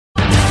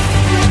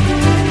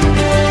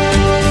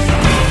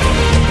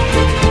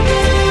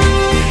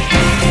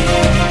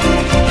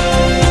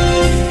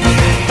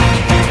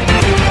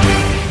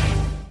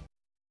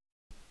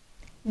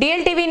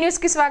DLTV news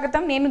కి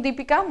స్వాగతం. నేను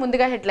దీపిక.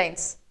 ముందుగా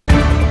హెడ్లైన్స్.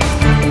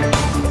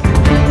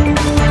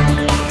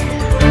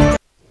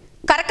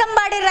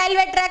 కరకంబాడి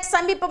రైల్వే ట్రాక్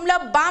సమీపంలో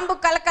బాంబు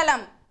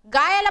కలకలం,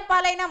 గాయాల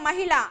పాలైన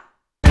మహిళ.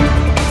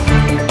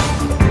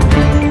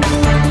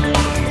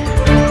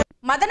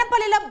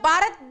 మదనపల్లిలో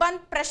భారత్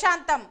బంద్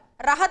ప్రశాంతం,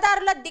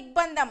 రహదారుల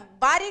దిగ్బంధం,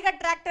 భారీగా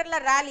ట్రాక్టర్ల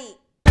ర్యాలీ.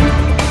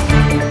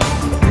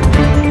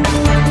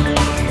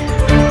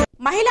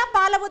 మహిళా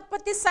పాల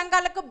ఉత్పత్తి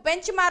సంఘాలకు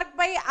బెంచ్ మార్క్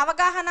పై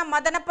అవగాహన,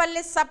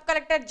 మదనపల్లి సబ్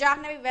కలెక్టర్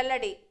జాహ్నవి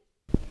వెల్లడి.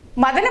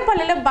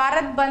 మదనపల్లిలో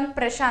భారత్ బంద్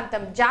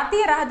ప్రశాంతం,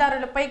 జాతీయ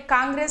రహదారులపై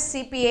Congress,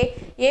 CPI,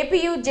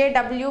 APU,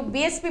 JW,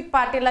 BSP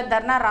పార్టీల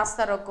ధర్నా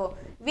రాస్తారోకో,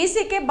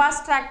 వీసీకే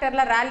బాస్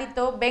ట్రాక్టర్ల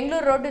ర్యాలీతో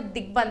బెంగళూరు రోడ్డు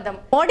దిగ్బంధం.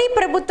 మోడీ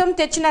ప్రభుత్వం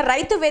తెచ్చిన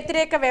రైతు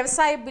వ్యతిరేక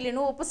వ్యవసాయ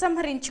బిల్లును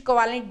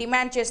ఉపసంహరించుకోవాలని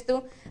డిమాండ్ చేస్తూ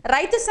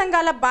రైతు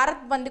సంఘాల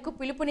భారత్ బంద్కు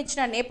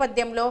పిలుపునిచ్చిన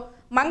నేపథ్యంలో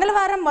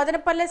మంగళవారం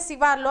మదనపల్లె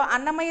శివార్లో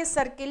అన్నమయ్య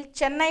సర్కిల్,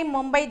 చెన్నై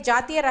ముంబై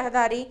జాతీయ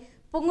రహదారి,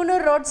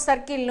 పుంగునూరు రోడ్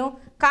సర్కిల్ను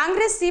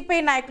కాంగ్రెస్,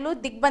 సిపిఐ నాయకులు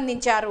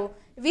దిగ్బంధించారు.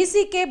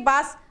 వీసీకే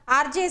బాస్,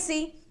 ఆర్జేసీ,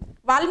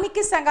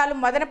 వాల్మీకి సంఘాలు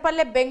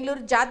మదనపల్లె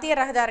బెంగళూరు జాతీయ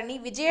రహదారిని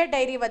విజయ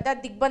డైరీ వద్ద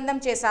దిగ్బంధం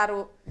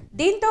చేశారు.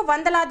 దీంతో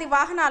వందలాది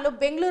వాహనాలు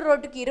బెంగళూరు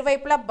రోడ్డుకి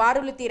ఇరువైపులా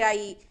బారులు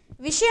తీరాయి.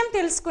 విషయం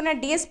తెలుసుకున్న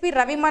డీఎస్పీ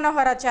రవి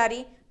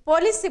మనోహరాచారి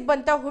పోలీస్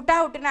సిబ్బందితో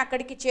హుటాహుటిన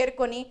అక్కడికి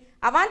చేరుకొని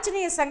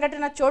అవాంఛనీయ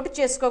సంఘటన చోటు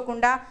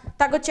చేసుకోకుండా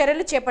తగు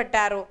చర్యలు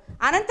చేపట్టారు.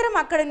 అనంతరం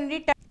అక్కడి నుండి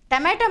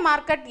టమాటా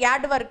మార్కెట్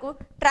యార్డ్ వరకు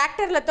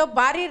ట్రాక్టర్లతో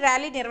భారీ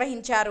ర్యాలీ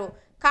నిర్వహించారు.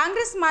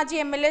 కాంగ్రెస్ మాజీ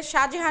ఎమ్మెల్యే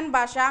షాజహాన్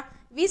బాషా,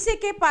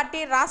 వీసీకే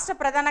పార్టీ రాష్ట్ర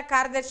ప్రధాన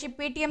కార్యదర్శి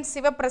PTM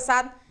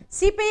Sivaprasad,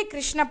 CPI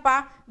Krishnappa,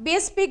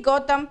 BSP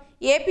Gautam,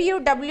 APU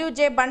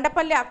WJ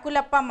Bandapalli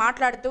Akkulappa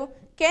మాట్లాడుతూ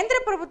కేంద్ర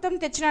ప్రభుత్వం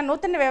తెచ్చిన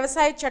నూతన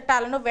వ్యవసాయ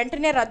చట్టాలను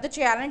వెంటనే రద్దు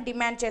చేయాలని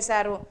డిమాండ్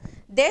చేశారు.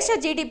 దేశ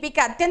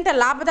జీడీపీకి అత్యంత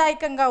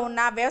లాభదాయకంగా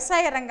ఉన్న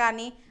వ్యవసాయ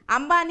రంగాన్ని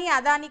అంబానీ,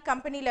 అదానీ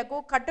కంపెనీలకు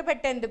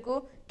కట్టుబెట్టేందుకు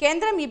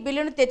కేంద్రం ఈ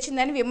బిల్లును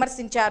తెచ్చిందని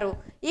విమర్శించారు.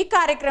 ఈ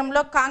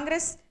కార్యక్రమంలో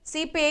Congress,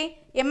 CPI,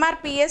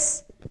 MRPS,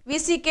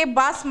 VCK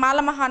boss మాల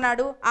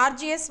మహానాడు,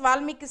 ఆర్జీఎస్,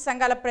 వాల్మీకి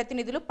సంఘాల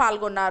ప్రతినిధులు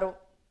పాల్గొన్నారు.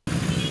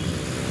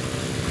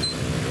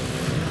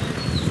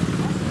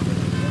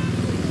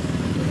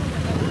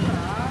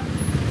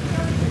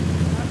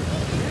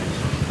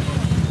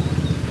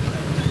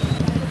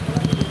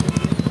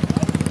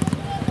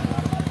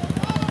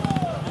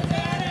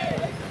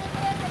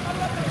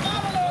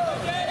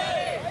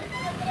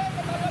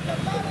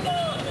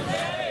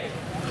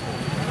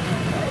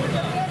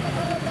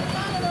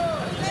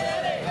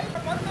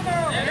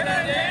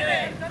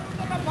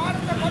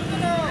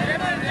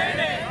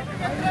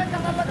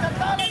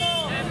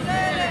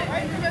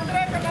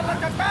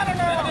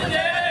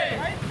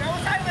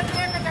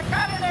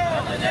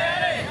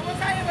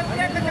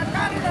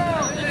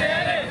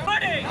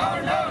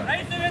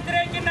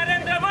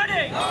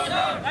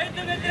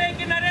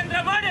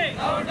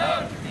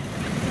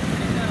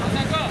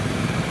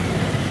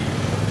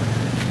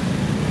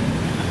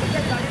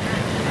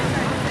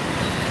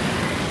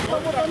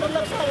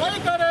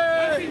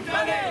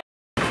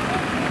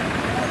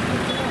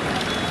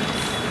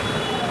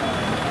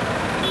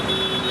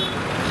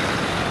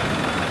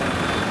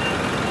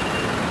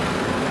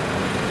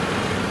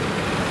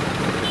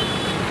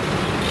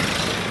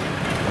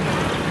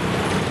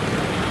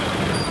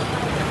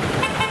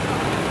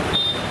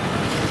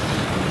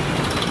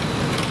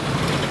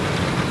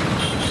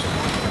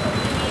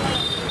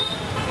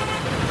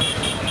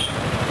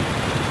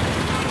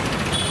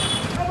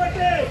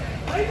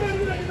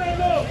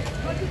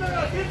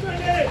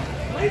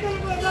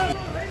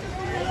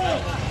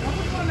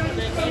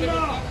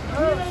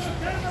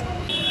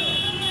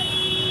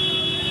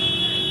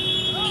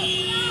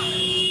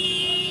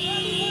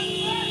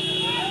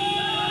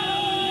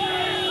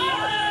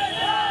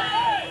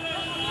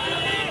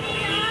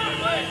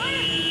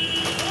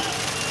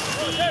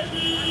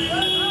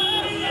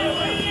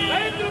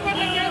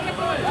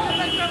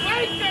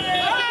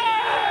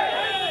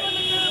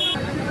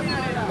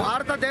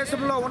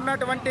 భారతదేశంలో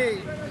ఉన్నటువంటి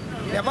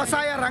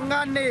వ్యవసాయ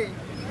రంగాన్ని,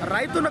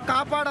 రైతును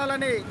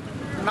కాపాడాలని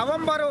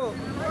నవంబరు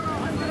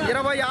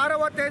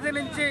 26వ తేదీ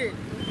నుంచి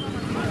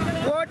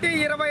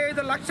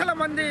 1,25,00,000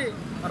 మంది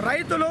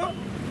రైతులు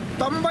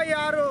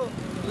 96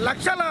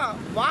 లక్షల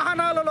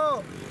వాహనాలలో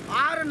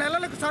 6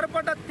 నెలలకు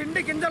సరిపడ్డ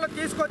తిండి గింజలు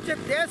తీసుకొచ్చి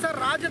దేశ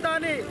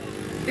రాజధాని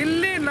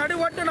ఢిల్లీ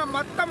నడివొడ్డున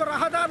మొత్తం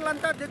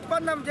రహదారులంతా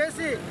దిగ్బంధం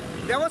చేసి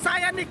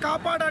వ్యవసాయాన్ని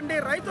కాపాడండి,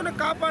 రైతును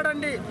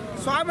కాపాడండి,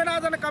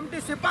 స్వామినాథన్ కమిటీ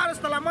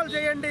సిఫారసులు అమలు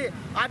చేయండి,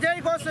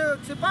 అజయ్ ఘోష్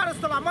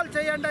సిఫారసులు అమలు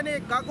చేయండి అని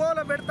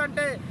గగోలు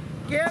పెడుతుంటే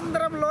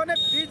కేంద్రంలోనే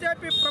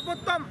బీజేపీ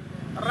ప్రభుత్వం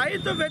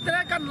రైతు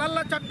వ్యతిరేక నల్ల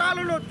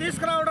చట్టాలను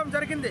తీసుకురావడం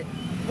జరిగింది.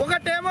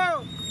 ఒకటేమో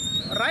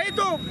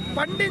రైతు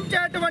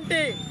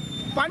పండించేటువంటి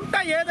పంట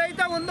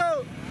ఏదైతే ఉందో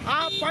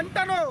ఆ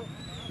పంటను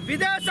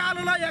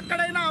విదేశాలలో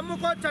ఎక్కడైనా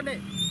అమ్ముకోవచ్చని.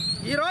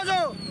 ఈరోజు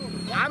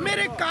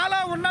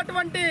అమెరికాలో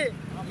ఉన్నటువంటి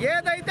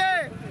ఏదైతే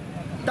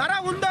ధర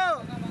ఉందో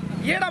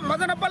ఈడ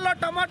మదనపల్లిలో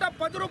టమాటా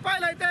 10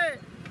 రూపాయలు అయితే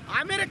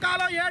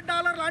అమెరికాలో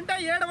 $7 అంటే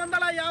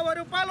 750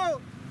 రూపాయలు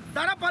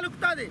ధర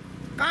పలుకుతుంది.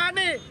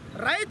 కానీ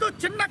రైతు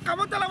చిన్న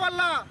కమతల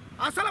వల్ల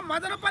అసలు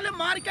మదనపల్లి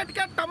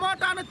మార్కెట్కే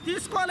టమోటాను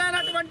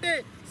తీసుకోలేనటువంటి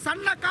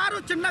సన్నకారు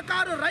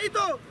చిన్నకారు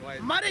రైతు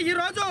మరి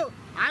ఈరోజు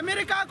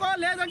అమెరికాకో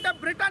లేదంటే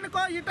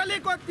బ్రిటన్కో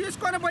ఇటలీకో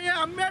తీసుకొని పోయి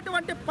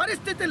అమ్మేటువంటి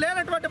పరిస్థితి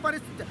లేనటువంటి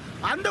పరిస్థితి.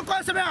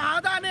 అందుకోసమే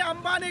అదానీ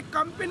అంబానీ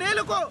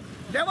కంపెనీలకు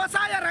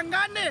వ్యవసాయ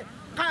రంగాన్ని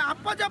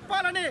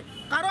అప్పజెప్పాలని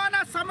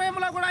కరోనా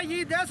సమయంలో కూడా ఈ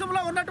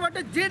దేశంలో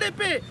ఉన్నటువంటి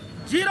జీడిపి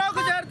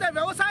జీరోకు చేరితే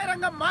వ్యవసాయ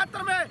రంగం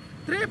మాత్రమే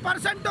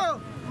 3%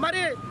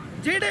 మరి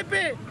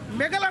జీడిపి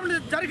మిగలడం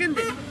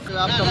జరిగింది.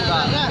 వ్యాప్తంగా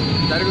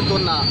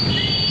జరుగుతున్న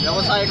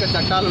వ్యవసాయక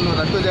చట్టాలను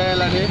రద్దు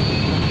చేయాలని,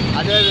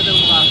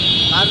 అదేవిధంగా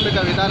కార్మిక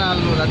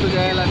విధానాలను రద్దు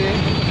చేయాలని,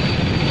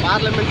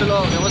 పార్లమెంటులో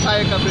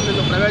వ్యవసాయక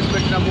బిల్లులు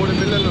ప్రవేశపెట్టిన 3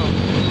 బిల్లులను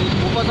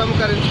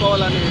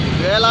ఉపసంహరించుకోవాలని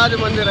వేలాది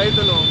మంది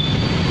రైతులు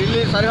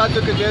ఢిల్లీ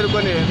సరిహద్దుకి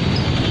చేరుకొని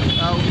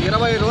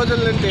 20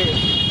 రోజుల నుండి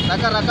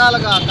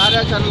రకరకాలుగా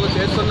కార్యాచరణలు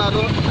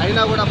చేస్తున్నారు.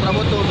 అయినా కూడా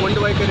ప్రభుత్వం మొండి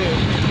వైఖరి,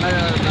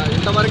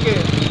 ఇంతవరకు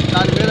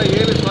దాని మీద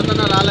ఏమి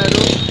స్పందన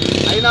రాలేదు.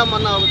 అయినా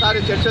మొన్న ఒకసారి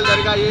చర్చలు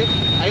జరిగాయి,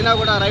 అయినా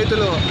కూడా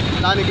రైతులు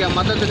దానికి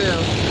మద్దతుని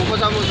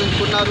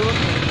ఉపసంహరించుకున్నారు.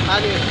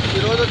 కానీ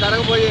ఈరోజు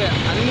జరగబోయే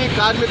అన్ని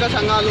కార్మిక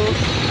సంఘాలు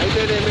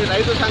అయితేనేమి,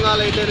 రైతు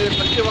సంఘాలు అయితేనేమి,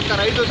 ప్రతి ఒక్క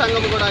రైతు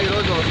సంఘం కూడా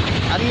ఈరోజు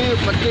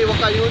ప్రతి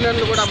ఒక్క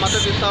యూనియన్లు కూడా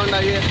మద్దతు ఇస్తూ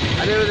ఉన్నాయి.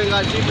 అదేవిధంగా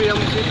సిపిఎం,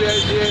 సిపిఐ,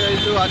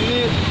 సిఐఐస్ అన్ని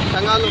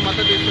సంఘాలు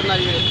మద్దతు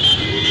ఇస్తున్నాయి.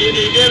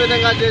 ఇదే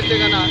విధంగా చేస్తే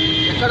కన్నా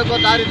ఎక్కడికో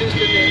దారి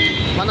తీస్తుంది.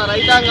 మన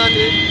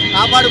రైతాంగాన్ని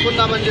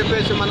కాపాడుకుందామని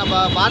చెప్పేసి, మన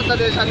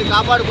భారతదేశాన్ని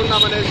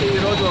కాపాడుకుందామనేసి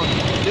ఈరోజు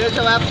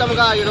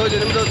దేశవ్యాప్తంగా ఈరోజు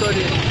 8వ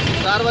తేదీ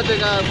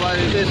సార్వత్రిక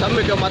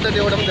సమ్మెకు మద్దతు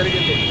ఇవ్వడం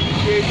జరిగింది.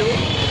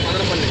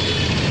 మదనపల్లి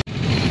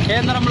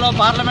కేంద్రంలో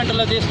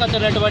పార్లమెంటులో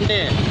తీసుకొచ్చినటువంటి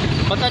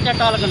కొత్త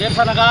చట్టాలకు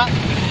నిరసనగా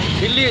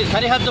ఢిల్లీ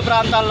సరిహద్దు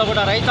ప్రాంతాల్లో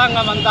కూడా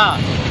రైతాంగం అంతా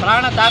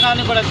ప్రాణ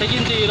త్యాగాన్ని కూడా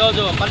తెగించి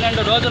ఈరోజు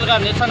 12 రోజులుగా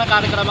నిరసన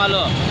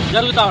కార్యక్రమాలు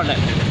జరుగుతూ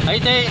ఉన్నాయి.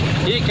 అయితే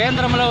ఈ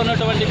కేంద్రంలో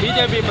ఉన్నటువంటి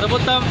బీజేపీ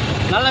ప్రభుత్వం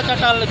నల్ల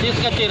చట్టాలను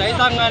తీసుకొచ్చి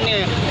రైతాంగాన్ని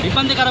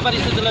ఇబ్బందికర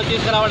పరిస్థితుల్లో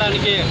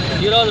తీసుకురావడానికి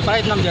ఈరోజు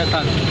ప్రయత్నం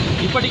చేస్తారు.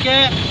 ఇప్పటికే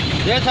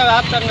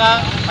దేశవ్యాప్తంగా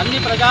అన్ని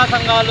ప్రజా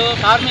సంఘాలు,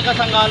 కార్మిక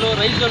సంఘాలు,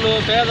 రైతులు,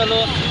 పేదలు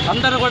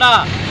అందరూ కూడా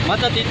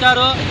మద్దతు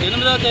ఇచ్చారు.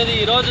 8వ తేదీ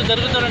ఈరోజు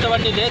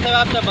జరుగుతున్నటువంటి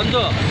దేశవ్యాప్త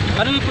బంద్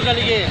కనువిప్పు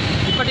కలిగి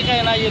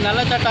ఇప్పటికైనా ఈ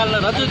నల్ల చట్టాలను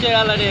రద్దు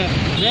చేయాలని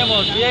మేము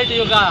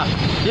సిఐటియుగా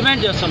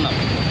డిమాండ్ చేస్తున్నాం.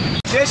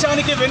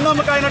 దేశానికి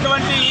వెన్నెముక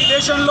అయినటువంటి ఈ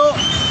దేశంలో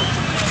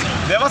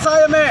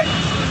వ్యవసాయమే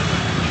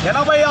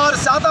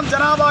 86%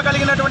 జనాభా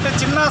కలిగినటువంటి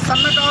చిన్న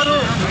సన్నకారు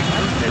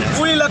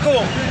కూలీలకు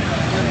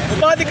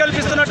ఉపాధి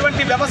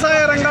కల్పిస్తున్నటువంటి వ్యవసాయ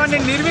రంగాన్ని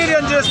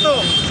నిర్వీర్యం చేస్తూ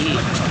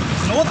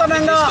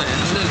నూతనంగా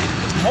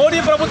మోడీ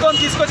ప్రభుత్వం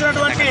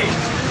తీసుకొచ్చినటువంటి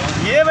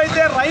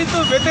ఏవైతే రైతు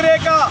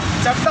వ్యతిరేక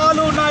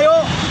చట్టాలు ఉన్నాయో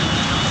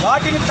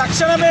వాటిని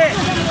తక్షణమే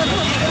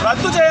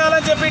రద్దు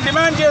చేయాలని చెప్పి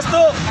డిమాండ్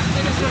చేస్తూ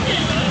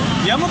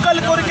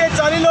ఎముకలు కొరికే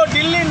చలిలో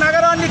ఢిల్లీ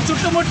నగరాన్ని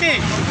చుట్టుముట్టి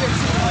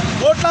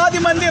కోట్లాది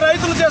మంది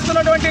రైతులు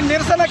చేస్తున్నటువంటి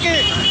నిరసనకి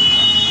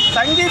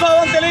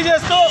సంఘీభావం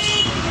తెలియజేస్తూ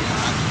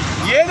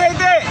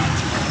ఏదైతే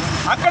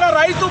అక్కడ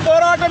రైతు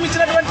పోరాటం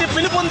ఇచ్చినటువంటి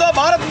పిలుపుందో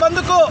భారత్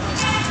బంద్కు,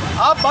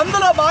 ఆ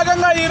బంద్లో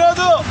భాగంగా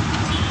ఈరోజు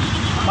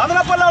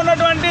మదనపల్లిలో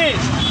ఉన్నటువంటి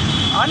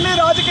అన్ని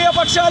రాజకీయ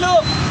పక్షాలు,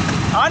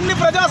 అన్ని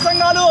ప్రజా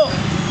సంఘాలు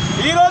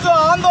ఈరోజు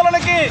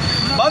ఆందోళనకి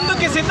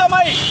బంద్కి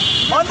సిద్ధమై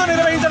బంద్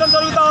నిర్వహించడం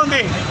జరుగుతూ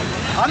ఉంది.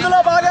 అందులో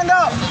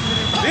భాగంగా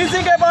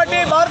బీసీకే పార్టీ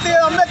భారతీయ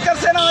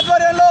అంబేద్కర్ సేన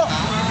ఆధ్వర్యంలో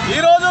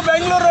ఈరోజు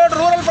బెంగళూరు రోడ్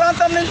రూరల్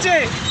ప్రాంతం నుంచి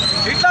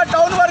ఇట్లా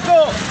టౌన్ వరకు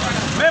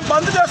మేము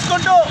బంద్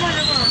చేసుకుంటూ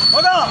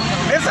ఒక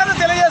నిరసన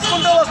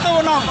తెలియజేసుకుంటూ వస్తూ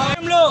ఉన్నాం.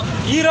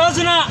 ఈ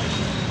రోజున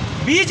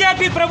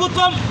బీజేపీ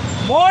ప్రభుత్వం,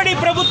 మోడీ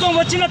ప్రభుత్వం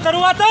వచ్చిన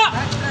తరువాత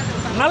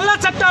నల్ల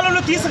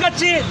చట్టాలను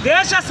తీసుకొచ్చి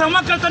దేశ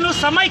సమగ్రతను,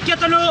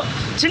 సమైక్యతను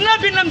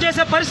చిన్నభిన్నం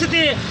చేసే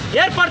పరిస్థితి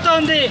ఏర్పడుతూ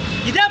ఉంది.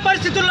 ఇదే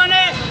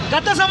పరిస్థితుల్లోనే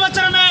గత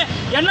సంవత్సరమే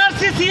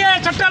ఎన్ఆర్సీ, సిఏ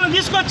చట్టాలను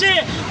తీసుకొచ్చి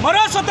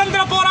మరో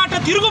స్వతంత్ర పోరాట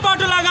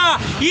తిరుగుబాటులాగా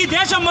ఈ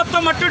దేశం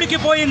మొత్తం మట్టుడికి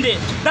పోయింది.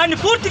 దాన్ని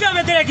పూర్తిగా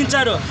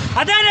వ్యతిరేకించారు.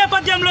 అదే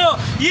నేపథ్యంలో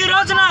ఈ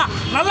రోజున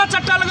నల్ల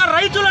చట్టాలుగా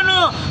రైతులను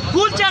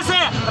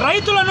కూల్చేసే,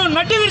 రైతులను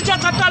నడ్డి విరిచే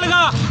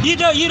చట్టాలుగా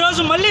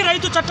ఈరోజు మళ్ళీ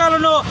రైతు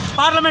చట్టాలను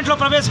పార్లమెంట్లో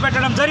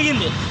ప్రవేశపెట్టడం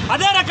జరిగింది.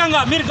 అదే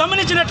రకంగా మీరు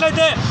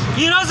గమనించినట్లయితే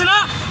ఈ రోజున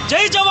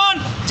జై జవాన్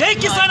జై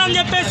కిసాన్ అని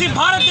చెప్పేసి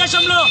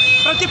భారతదేశంలో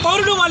ప్రతి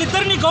పౌరుడు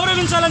వాళ్ళిద్దరిని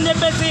గౌరవించాలని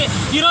చెప్పేసి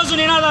ఈరోజు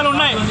నినాదాలు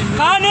ఉన్నాయి.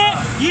 కానీ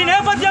ఈ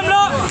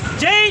నేపథ్యంలో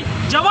జై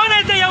జవాన్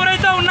అయితే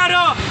ఎవరైతే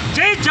ఉన్నారో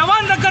జై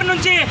జవాన్ దగ్గర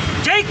నుంచి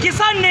జై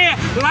కిసాన్ని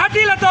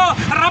లాఠీలతో,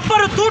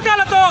 రబ్బరు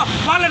తూటాలతో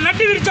వాళ్ళ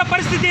నడ్డి విరిచే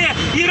పరిస్థితి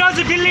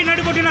ఈరోజు ఢిల్లీ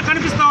నడిబొడ్డున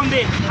కనిపిస్తూ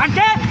ఉంది.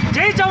 అంటే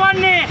జై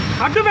జవాన్ని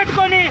అడ్డు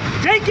పెట్టుకొని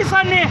జై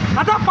కిసాన్ని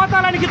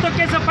అధపాతాళానికి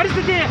తొక్కేసే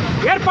పరిస్థితి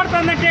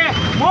ఏర్పడుతుందంటే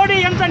మోడీ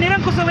ఎంత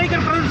నిరంకుశ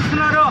వైఖరి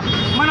ప్రదర్శిస్తున్నారో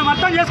మనం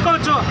అర్థం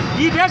చేసుకోవచ్చు.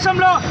 ఈ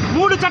దేశంలో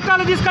 3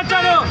 చట్టాలు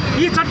తీసుకొచ్చారు.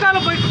 ఈ చట్టాలు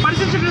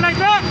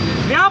పరిశీలించినట్లయితే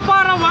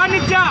వ్యాపార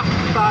వాణిజ్య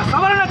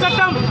సవరణ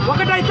చట్టం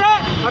ఒకటైతే,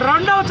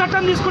 2వ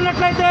చట్టం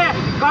తీసుకున్నట్లయితే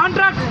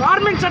కాంట్రాక్ట్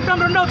ఫార్మింగ్ చట్టం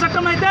 2వ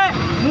చట్టం అయితే,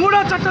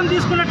 3వ చట్టం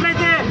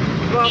తీసుకున్నట్లయితే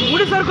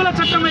ముడి సరుకుల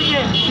చట్టం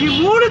అయితే, ఈ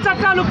 3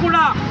 చట్టాలు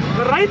కూడా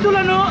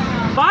రైతులను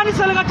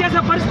బానిసలుగా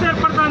చేసే పరిస్థితి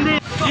ఏర్పడుతుంది.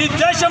 ఈ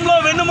దేశంలో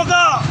వెన్నుముక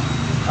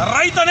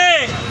రైతనే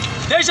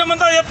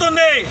దేశమంతా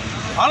చెప్తుంది.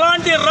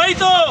 అలాంటి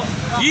రైతు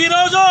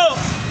ఈరోజు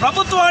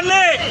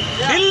ప్రభుత్వాన్ని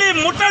ఢిల్లీ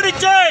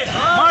ముట్టడిచ్చే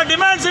మా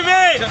డిమాండ్స్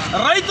ఇవి.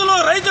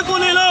 రైతు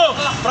కూలీలు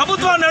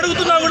ప్రభుత్వాన్ని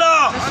అడుగుతున్నా కూడా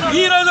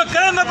ఈరోజు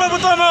కేంద్ర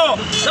ప్రభుత్వము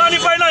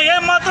దానిపైన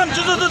ఏమాత్రం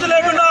చిత్తశుద్ధి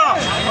లేకుండా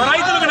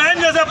రైతులకు న్యాయం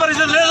చేసే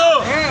పరిస్థితి లేదు.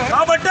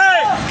 కాబట్టి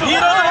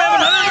ఈరోజు మేము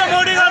నరేంద్ర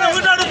మోడీ గారిని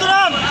ఒకటి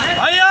అడుగుతున్నాం,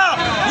 అయ్యా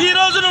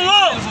ఈరోజు నువ్వు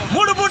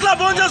 3 పూట్ల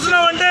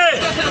భోంచేస్తున్నావు అంటే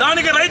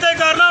దానికి రైతే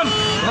కారణం.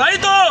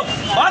 రైతు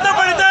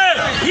బాధపడితే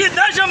ఈ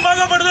దేశం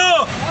బాగుపడదు.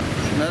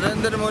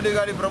 నరేంద్ర మోడీ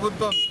గారి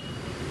ప్రభుత్వం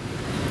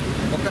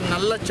ఒక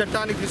నల్ల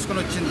చట్టాన్ని తీసుకుని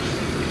వచ్చింది,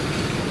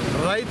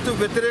 రైతు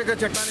వ్యతిరేక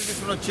చట్టాన్ని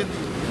తీసుకుని వచ్చింది,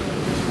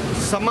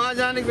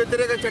 సమాజానికి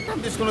వ్యతిరేక చట్టం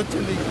తీసుకుని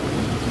వచ్చింది.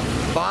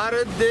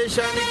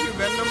 భారతదేశానికి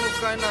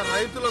వెన్నెముక అయిన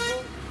రైతులకు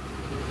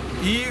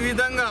ఈ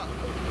విధంగా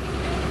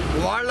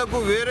వాళ్లకు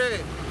వేరే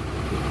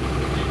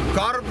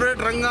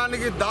కార్పొరేట్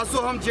రంగానికి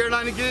దాసోహం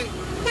చేయడానికి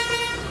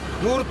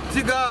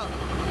పూర్తిగా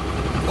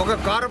ఒక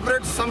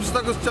కార్పొరేట్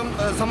సంస్థకు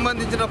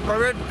సంబంధించిన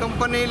ప్రైవేట్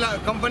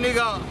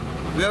కంపెనీగా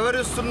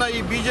వ్యవహరిస్తున్న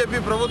ఈ బీజేపీ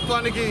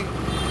ప్రభుత్వానికి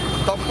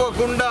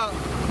తప్పకుండా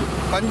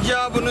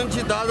పంజాబ్ నుంచి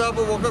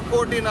దాదాపు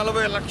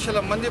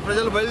 1,40,00,000 మంది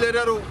ప్రజలు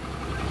బయలుదేరారు.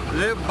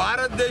 రేపు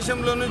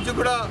భారతదేశంలో నుంచి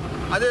కూడా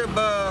అదే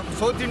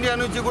సౌత్ ఇండియా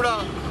నుంచి కూడా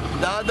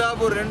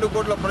దాదాపు 2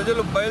 కోట్ల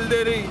ప్రజలు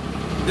బయలుదేరి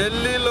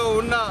ఢిల్లీలో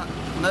ఉన్న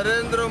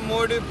నరేంద్ర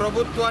మోడీ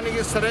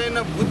ప్రభుత్వానికి సరైన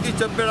బుద్ధి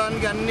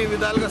చెప్పడానికి అన్ని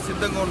విధాలుగా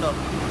సిద్ధంగా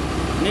ఉన్నారు.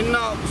 నిన్న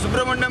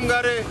సుబ్రహ్మణ్యం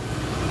గారే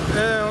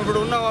ఇప్పుడు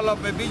ఉన్న వాళ్ళ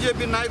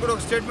బీజేపీ నాయకుడు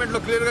ఒక స్టేట్మెంట్లో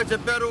క్లియర్గా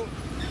చెప్పారు,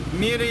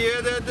 మీరు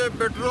ఏదైతే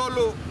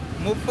పెట్రోలు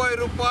 30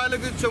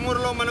 రూపాయలకి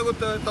చమురులో మనకు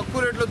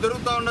తక్కువ రేట్లో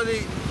దొరుకుతూ ఉన్నది,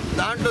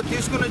 దాంట్లో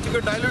తీసుకుని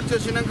వచ్చి డైల్యూట్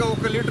చేసినాక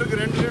 1 లీటర్కి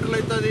 2 లీటర్లు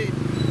అవుతుంది,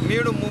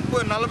 మీరు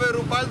 30-40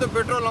 రూపాయలతో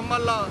పెట్రోల్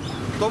అమ్మల్లా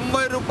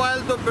 90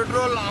 రూపాయలతో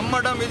పెట్రోల్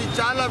అమ్మడం ఇది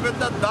చాలా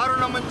పెద్ద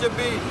దారుణం అని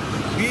చెప్పి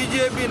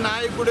బీజేపీ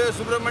నాయకుడే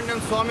సుబ్రహ్మణ్యం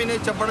స్వామినే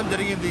చెప్పడం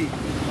జరిగింది.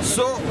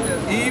 సో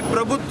ఈ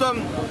ప్రభుత్వం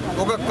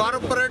ఒక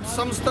కార్పొరేట్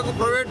సంస్థకు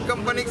ప్రైవేట్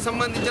కంపెనీకి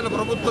సంబంధించిన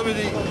ప్రభుత్వం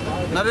ఇది.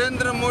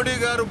 నరేంద్ర మోడీ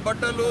గారు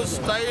బట్టలు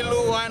స్టైలు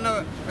ఆయన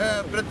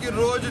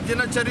ప్రతిరోజు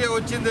దినచర్య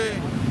వచ్చింది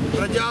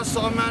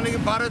ప్రజాస్వామ్యానికి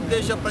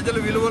భారతదేశ ప్రజల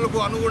విలువలకు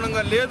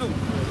అనుగుణంగా లేదు.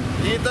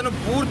 ఇతను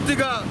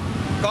పూర్తిగా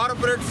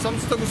కార్పొరేట్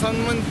సంస్థకు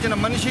సంబంధించిన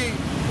మనిషి,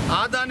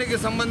 ఆదానికి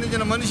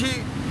సంబంధించిన మనిషి,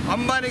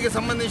 అంబానీకి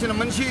సంబంధించిన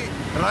మనిషి,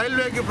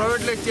 రైల్వేకి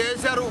ప్రైవేట్లోకి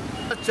చేశారు.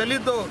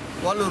 చలితో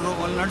వాళ్ళు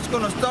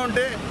నడుచుకొని వస్తూ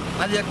ఉంటే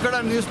అది ఎక్కడ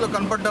న్యూస్లో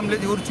కనపడడం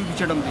లేదు, ఎవరు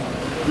చూపించడం లేదు.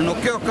 నేను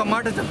ఒక్క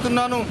మాట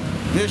చెప్తున్నాను,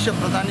 దేశ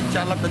ప్రధాని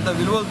చాలా పెద్ద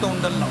విలువలతో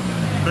ఉండాలి.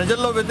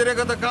 ప్రజల్లో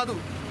వ్యతిరేకత కాదు,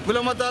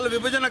 కులమతాల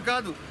విభజన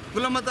కాదు,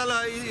 కులమతాల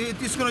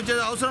తీసుకుని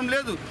వచ్చేది అవసరం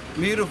లేదు.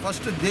 మీరు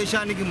ఫస్ట్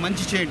దేశానికి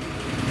మంచి చేయండి.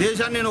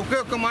 దేశాన్ని నేను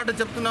ఒక్క మాట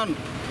చెప్తున్నాను,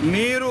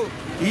 మీరు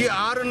ఈ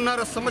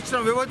 6.5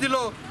 సంవత్సరం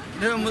వ్యవధిలో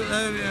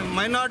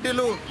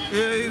మైనార్టీలు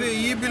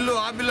ఈ బిల్లు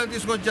ఆ బిల్లు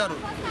తీసుకొచ్చారు.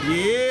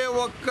 ఏ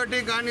ఒక్కటి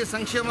కానీ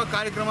సంక్షేమ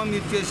కార్యక్రమం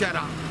మీరు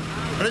చేశారా?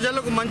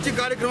 ప్రజలకు మంచి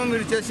కార్యక్రమం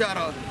మీరు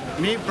చేశారా?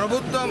 మీ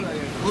ప్రభుత్వం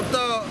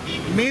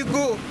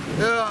మీకు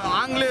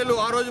ఆంగ్లేయులు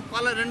ఆ రోజు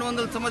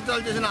 200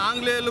 సంవత్సరాలు చేసిన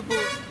ఆంగ్లేయులకు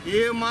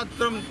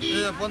ఏమాత్రం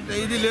కొంత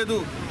ఇది లేదు.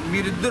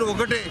 మీరిద్దరు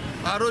ఒకటే.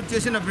 ఆ రోజు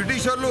చేసిన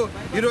బ్రిటిష్ వాళ్ళు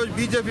ఈరోజు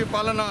బీజేపీ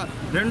పాలన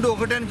 2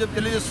 ఒకటే అని చెప్పి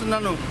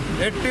తెలియజేస్తున్నాను.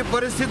 ఎట్టి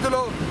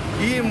పరిస్థితుల్లో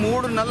ఈ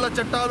 3 నల్ల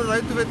చట్టాలు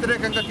రైతు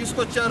వ్యతిరేకంగా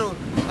తీసుకొచ్చారు.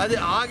 అది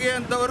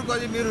ఆగేంత వరకు,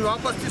 అది మీరు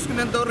వాపస్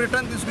తీసుకునేంత వరకు,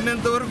 రిటర్న్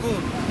తీసుకునేంత వరకు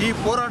ఈ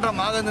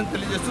పోరాటం ఆగదని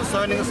తెలియజేస్తూ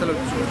సవినీయంగా సెలవు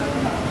తీసుకుంటారు.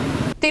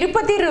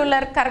 తిరుపతి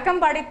రూరల్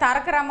కరకంబాడి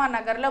తారకరామ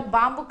నగర్లో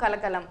బాంబు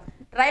కలకలం.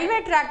 రైల్వే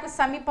ట్రాక్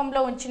సమీపంలో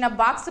ఉంచిన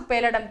బాక్స్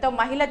పేలడంతో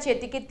మహిళ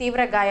చేతికి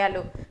తీవ్ర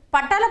గాయాలు.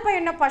 పట్టాలపై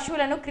ఉన్న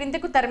పశువులను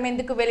క్రిందకు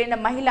తరిమేందుకు వెళ్లిన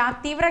మహిళ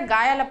తీవ్ర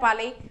గాయాల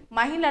పాలై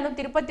మహిళను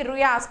తిరుపతి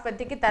రుయా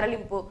ఆసుపత్రికి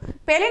తరలింపు.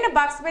 పేలిన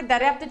బాక్స్ పై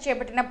దర్యాప్తు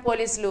చేపట్టిన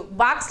పోలీసులు.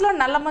 బాక్స్ లో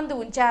నల్లమందు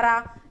ఉంచారా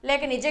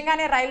లేక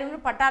నిజంగానే రైలును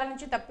పట్టాల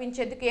నుంచి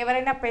తప్పించేందుకు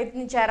ఎవరైనా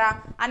ప్రయత్నించారా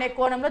అనే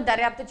కోణంలో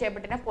దర్యాప్తు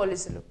చేపట్టిన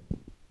పోలీసులు.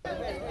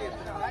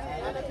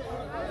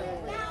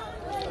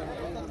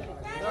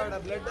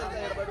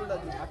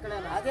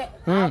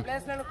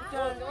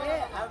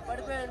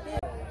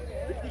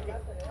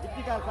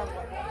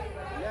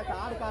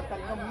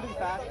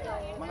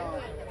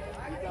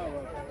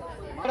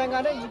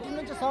 ఇంటి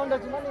నుంచి సౌండ్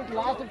వచ్చిందని ఇటు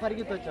లాస్ట్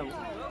పరిగెత్తి వచ్చాము.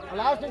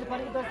 లాస్ట్ నుంచి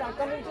పరిగెత్తి వస్తే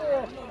అక్కడి నుంచి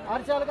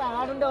అరిచాలకి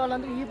ఆడుండే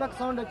వాళ్ళందరూ ఈ పక్క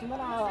సౌండ్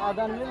వచ్చిందని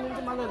దాని మీద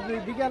నుంచి మళ్ళీ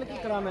దిగాలకి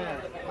ఇక్కడ ఆమె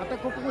అట్ట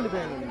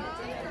కుట్టుకుండిపోయింది.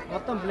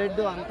 మొత్తం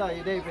బ్లడ్ అంతా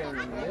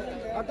ఇదైపోయింది.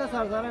 అట్లా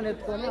సార్ అని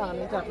ఎత్తుకొని ఆ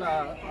నుంచి అట్లా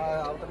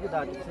అవతలికి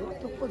దాటించి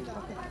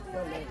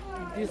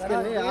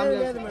తీసుకెళ్ళి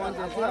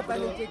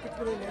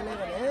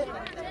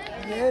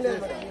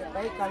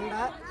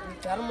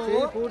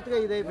పూర్తిగా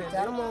ఇదైపోయింది.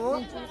 చర్మము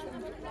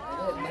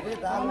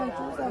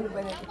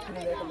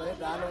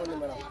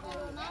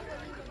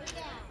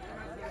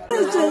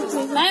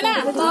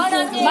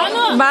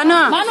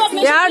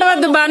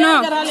ఏడవద్దు బాను,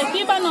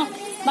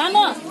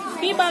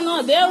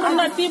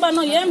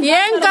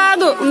 ఏం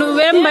కాదు,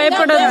 నువ్వేం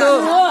భయపడద్దు.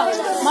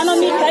 మనం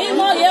నీ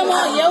టైమో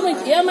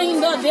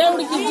ఏమైందో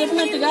దేవుడికి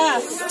చెప్పినట్టుగా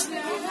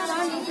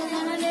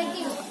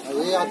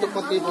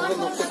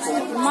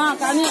మా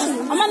కానీ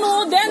అమ్మ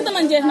నువ్వు దేంతో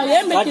మనం చేసినావు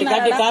ఏం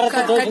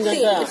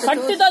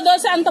కట్టితో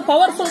దోశ అంత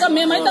పవర్ఫుల్ గా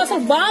మేమైతే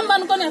అసలు బాంబ్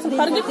అనుకుని అసలు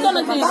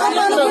పరిగెత్తుకొని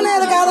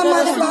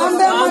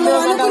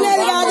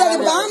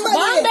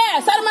బాంబే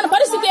సరే మన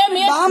పరిస్థితి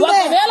ఏమి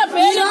ఒకవేళ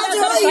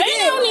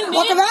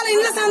ఒకవేళ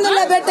ఇళ్ళ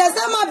సందులో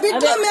పెట్టేస్తే మా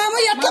బిడ్డలు మేము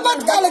ఎట్లా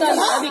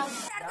బతకాలి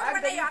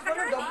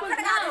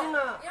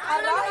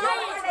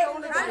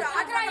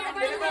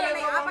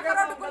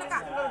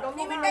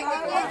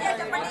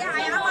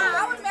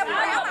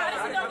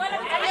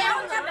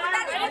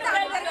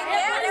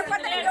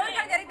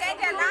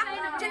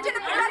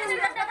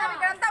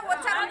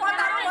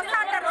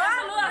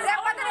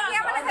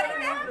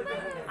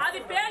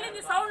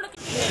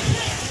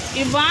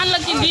ఈ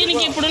వాన్లకి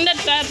దీనికి ఇప్పుడుండే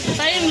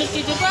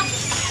టైంలకి చెప్పా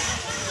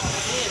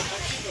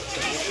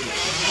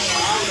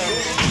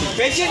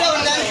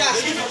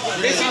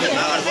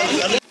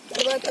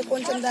తర్వాత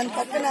కొంచెం దాని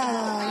పక్కన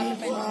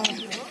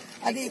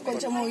అది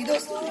కొంచెం ఇది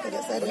వస్తుంది కదా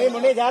సార్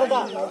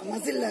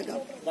మజిల్ లాగా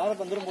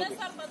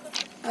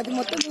అది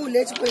మొత్తం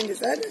లేచిపోయింది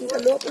సార్. ఇంకా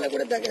లోపల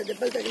కూడా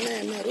దెబ్బలు తగినాయి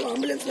అన్నారు.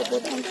 అంబులెన్స్ లో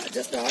పోతా ఉంటే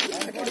జస్ట్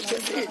అక్కడ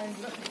వచ్చేసి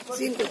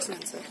సీన్కి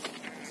వచ్చినాను సార్.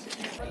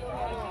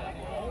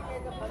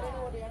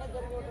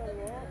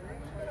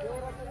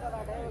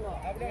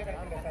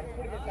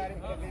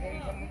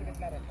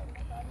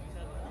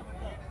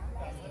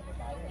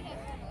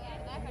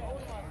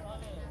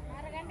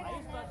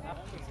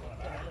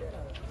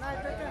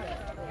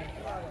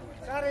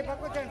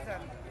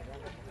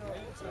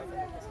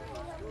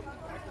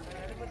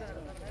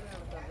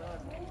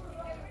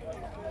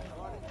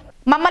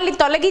 మమ్మల్ని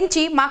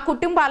తొలగించి మా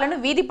కుటుంబాలను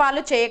వీధి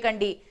పాలు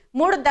చేయకండి.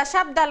 3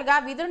 దశాబ్దాలుగా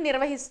విధులు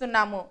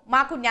నిర్వహిస్తున్నాము.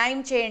 మాకు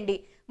న్యాయం చేయండి.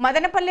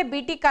 మదనపల్లి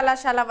బీటీ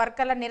కళాశాల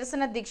వర్కర్ల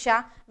నిరసన దీక్ష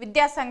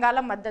విద్యా సంఘాల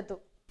మద్దతు.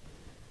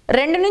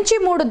 2 నుంచి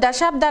 3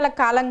 దశాబ్దాల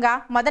కాలంగా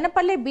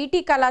మదనపల్లి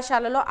బీటీ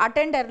కళాశాలలో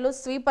అటెండర్లు,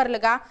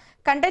 స్వీపర్లుగా,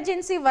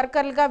 కంటెంజెన్సీ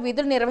వర్కర్లుగా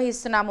విధులు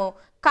నిర్వహిస్తున్నాము.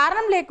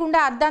 కారణం లేకుండా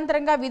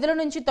అర్ధాంతరంగా విధుల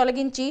నుంచి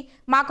తొలగించి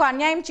మాకు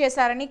అన్యాయం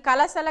చేశారని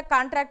కళాశాల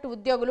కాంట్రాక్ట్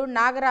ఉద్యోగులు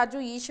నాగరాజు,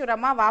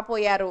 ఈశ్వరమ్మ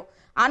వాపోయారు.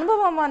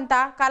 అనుభవం అంతా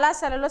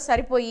కళాశాలలో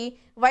సరిపోయి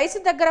వయసు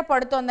దగ్గర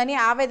పడుతోందని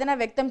ఆవేదన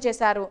వ్యక్తం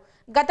చేశారు.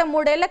 గత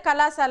 3 ఏళ్ల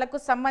కళాశాలకు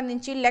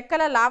సంబంధించి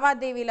లెక్కల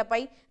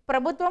లావాదేవీలపై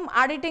ప్రభుత్వం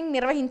ఆడిటింగ్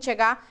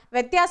నిర్వహించగా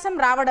వ్యత్యాసం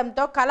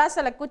రావడంతో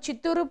కళాశాలకు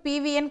చిత్తూరు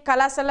PVN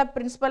కళాశాల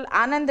ప్రిన్సిపల్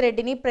ఆనంద్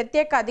రెడ్డిని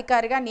ప్రత్యేక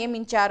అధికారిగా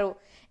నియమించారు.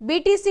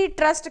 బీటీసీ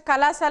ట్రస్ట్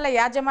కళాశాల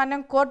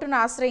యాజమాన్యం కోర్టును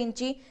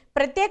ఆశ్రయించి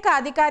ప్రత్యేక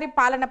అధికారి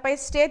పాలనపై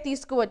స్టే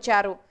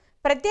తీసుకువచ్చారు.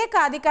 ప్రత్యేక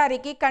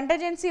అధికారికి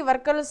కంటెంజెన్సీ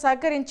వర్కర్లు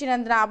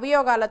సహకరించినందున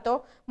అభియోగాలతో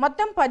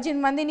మొత్తం 18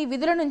 మందిని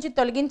విధుల నుంచి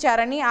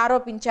తొలగించారని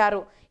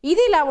ఆరోపించారు.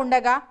 ఇదిలా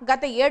ఉండగా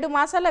గత 7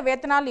 మాసాల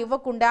వేతనాలు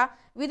ఇవ్వకుండా,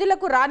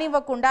 విధులకు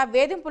రానివ్వకుండా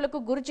వేధింపులకు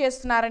గురి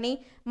చేస్తున్నారని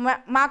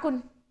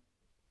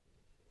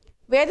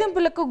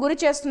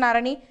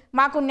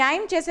మాకు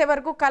న్యాయం చేసే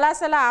వరకు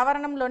కళాశాల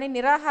ఆవరణంలోని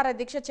నిరాహార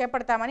దీక్ష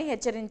చేపడతామని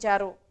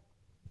హెచ్చరించారు.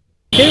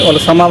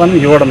 వాళ్ళు సమాధానం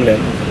ఇవ్వడం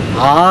లేదు.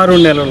 6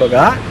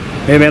 నెలలుగా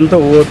మేమెంతో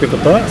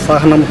ఓపికతో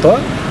సహనంతో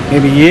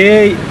మేము ఏ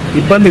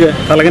ఇబ్బంది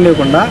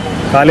కలగనివ్వకుండా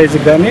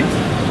కాలేజీకి కానీ,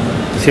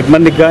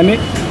 సిబ్బందికి కానీ,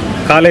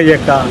 కాలేజీ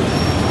యొక్క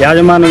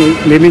యాజమాన్యం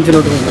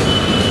నిర్మించినటువంటి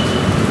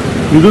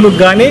విధులకు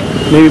కానీ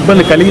మేము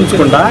ఇబ్బంది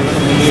కలిగించకుండా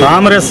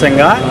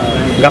సామరస్యంగా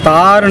గత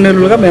 6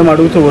 నెలలుగా మేము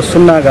అడుగుతూ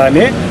వస్తున్నా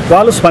కానీ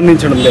వాళ్ళు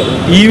స్పందించడం లేదు.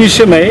 ఈ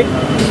విషయమై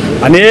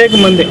అనేక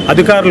మంది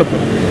అధికారులకు,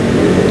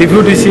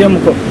 డిప్యూటీ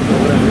సీఎంకు,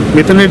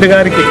 మిథున్ రెడ్డి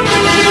గారికి,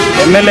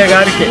 ఎమ్మెల్యే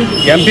గారికి,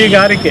 ఎంపీ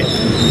గారికి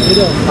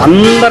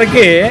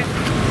అందరికీ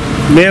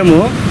మేము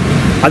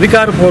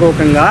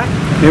అధికారపూర్వకంగా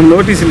మేము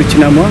నోటీసులు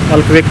ఇచ్చినాము.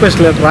 వాళ్ళకి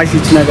రిక్వెస్ట్ లెటర్ రాసి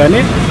ఇచ్చినా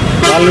కానీ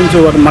వాళ్ళ నుంచి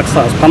మాకు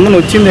స్పందన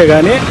వచ్చిందే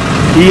కానీ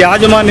ఈ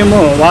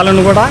యాజమాన్యము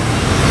వాళ్ళను కూడా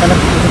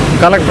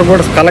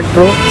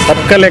collector,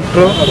 sub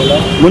collector,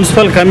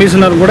 municipal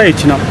commissioner కూడా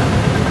ఇచ్చినాం.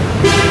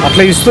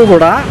 అట్లా ఇస్తూ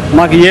కూడా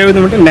మాకు ఏ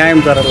విధంగా న్యాయం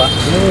జరగల.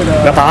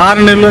 గత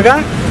 6 నెలలుగా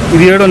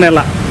ఇది 7వ నెల,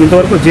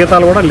 ఇంతవరకు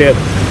జీతాలు కూడా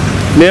లేదు.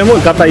 మేము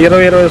గత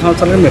 20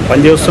 సంవత్సరాలుగా మేము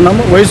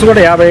పనిచేస్తున్నాము. వయసు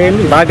కూడా 50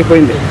 ఏళ్ళు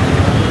దాటిపోయింది.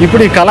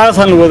 ఇప్పుడు ఈ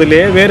కళాశాలను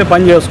వదిలే వేరే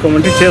పని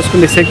చేసుకోమంటే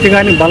చేసుకునే శక్తి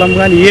కానీ బలం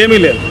కానీ ఏమీ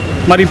లేదు.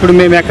 మరి ఇప్పుడు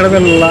మేము ఎక్కడ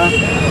వెళ్ళాలా?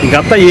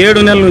 గత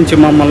 7 నెలల నుంచి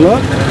మమ్మల్ని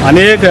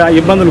అనేక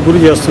ఇబ్బందులు గురి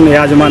చేస్తున్న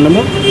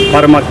యాజమాన్యము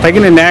మరి మాకు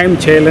తగిన న్యాయం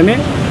చేయాలని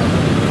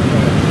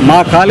మా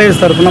కాలేజీ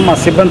తరఫున, మా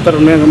సిబ్బంది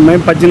తరఫున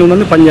మేము 18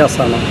 మంది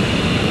పనిచేస్తాము.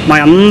 మా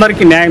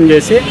అందరికీ న్యాయం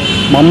చేసి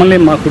మమ్మల్ని,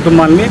 మా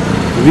కుటుంబాన్ని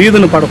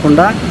వీధును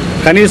పడకుండా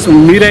కనీసం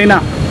మీరైనా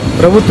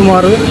ప్రభుత్వం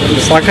వారు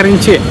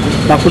సహకరించి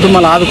మా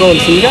కుటుంబాలు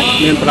ఆదుకోవాల్సిందిగా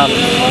నేను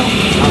ప్రార్థిస్తున్నాను.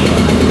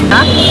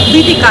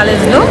 బీటీ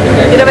కాలేజ్లో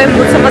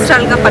 23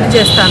 సంవత్సరాలుగా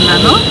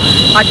పనిచేస్తున్నాను.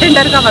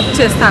 అటెండర్గా వర్క్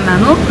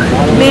చేస్తున్నాను.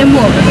 మేము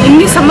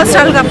ఇన్ని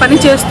సంవత్సరాలుగా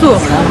పనిచేస్తూ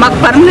మాకు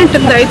పర్మనెంట్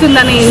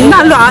అవుతుందని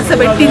ఇన్నాళ్ళు ఆశ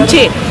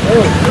పెట్టించి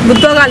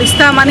ఉద్యోగాలు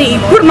ఇస్తామని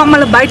ఇప్పుడు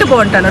మమ్మల్ని బయట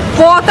పోంటున్నారు.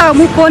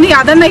 పోతాము, పోనీ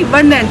అదన్నా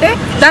ఇవ్వండి అంటే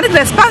దానికి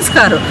రెస్పాన్స్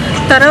కారు.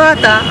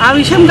 తర్వాత ఆ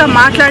విషయంగా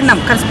మాట్లాడినాం.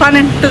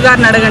 కరెస్పాండెంట్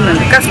గారిని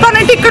అడగండి.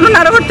 కరెస్పాండెంట్ ఇక్కడ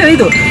ఉన్నారో కూడా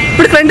తెలీదు.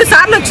 ఇప్పుడు 2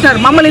 సార్లు వచ్చినారు.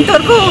 మమ్మల్ని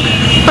ఇంతవరకు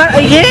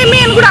ఏమీ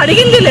అని కూడా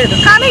అడిగింది లేదు.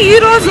 కానీ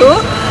ఈరోజు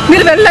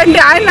మీరు వెళ్ళండి,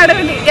 ఆయన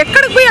అడగండి.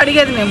 ఎక్కడికి పోయి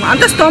అడిగేది మేము?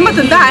 అంత స్తోమత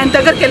ఉందా? ఆయన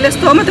దగ్గరికి వెళ్ళే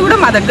స్తోమత కూడా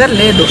మా దగ్గర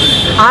లేదు.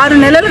 6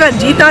 నెలలుగా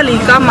జీతాలు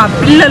ఇక మా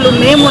పిల్లలు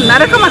మేము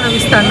నరకం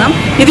అనుభవిస్తున్నాం.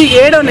 ఇది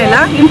 7వ నెల.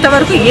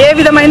 ఇంతవరకు ఏ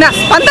విధమైన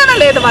స్పందన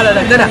లేదు వాళ్ళ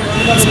దగ్గర.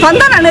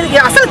 స్పందన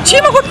అనేది అసలు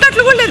చీమ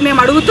కుట్టినట్లు కూడా లేదు.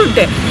 మేము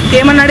అడుగుతుంటే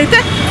ఏమని అడిగితే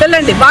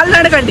వెళ్ళండి, వాళ్ళని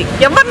అడగండి.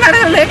 ఎవరిని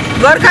అడగలే.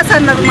 ద్వారకా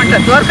సార్ని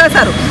అడగమంటారు, ద్వారకా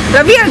సారు.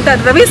 రవి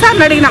అంటారు, రవి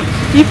సార్ని అడిగినాం.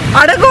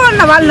 అడగు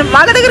అన్న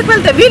వాళ్ళ దగ్గరికి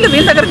వెళ్తే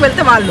వీళ్ళ దగ్గరికి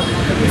వెళ్తే వాళ్ళు.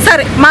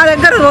 సరే మా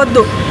దగ్గర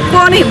వద్దు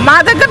పోనీ, మా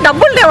దగ్గర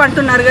డబ్బులు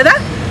లేవంటున్నారు కదా.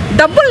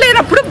 డబ్బులు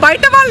లేనప్పుడు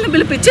బయట వాళ్ళని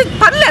పిలిపించి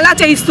పనులు ఎలా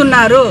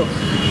చేయిస్తున్నారు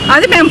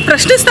అది మేము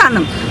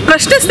ప్రశ్నిస్తున్నాం.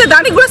 ప్రశ్నిస్తే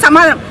దానికి కూడా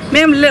సమాధానం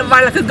మేము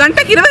వాళ్ళకి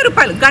గంటకి 20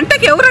 రూపాయలు.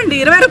 గంటకి ఎవరండి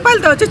 20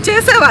 రూపాయలతో వచ్చి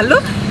చేసేవాళ్ళు?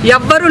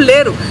 ఎవ్వరూ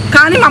లేరు.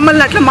 కానీ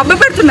మమ్మల్ని అట్లా మబ్బ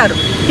పెడుతున్నారు.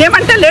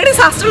 ఏమంటే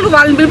లేడీస్ హాస్టల్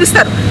వాళ్ళని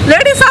పిలిపిస్తారు.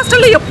 లేడీస్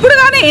హాస్టల్లో ఎప్పుడు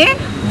కానీ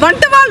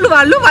వంట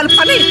వాళ్ళ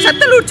పని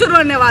చెత్తలు ఉడ్చురు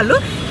అనేవాళ్ళు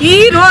ఈ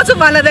రోజు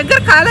వాళ్ళ దగ్గర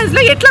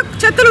కాలేజీలో ఎట్లా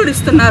చెత్తలు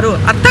ఉడిస్తున్నారు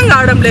అర్థం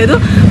కావడం లేదు.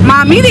 మా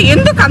మీద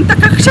ఎందుకు అంత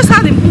కక్ష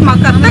సాధింపు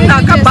మాకు అర్థం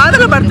కాక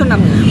బాధలు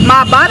పడుతున్నాం. మా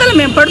బాధలు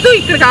మేము పడుతూ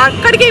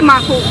అక్కడికి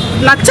మాకు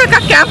నచ్చక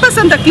క్యాంపస్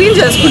అంతా క్లీన్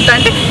చేసుకుంటా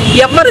అంటే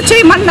ఎవరు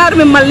చేయమన్నారు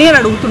మిమ్మల్ని అని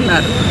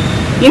అడుగుతున్నారు.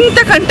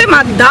 ఇంతకంటే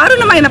మా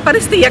దారుణమైన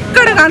పరిస్థితి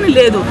ఎక్కడ కానీ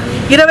లేదు.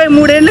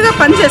 23 ఏళ్ళుగా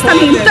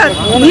పనిచేస్తాను. ఇంత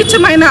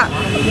నీచమైన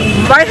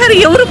వైఖరి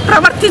ఎవరు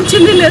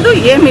ప్రవర్తించింది లేదు,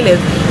 ఏమీ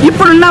లేదు.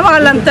 ఇప్పుడున్న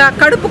వాళ్ళంతా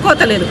కడుపు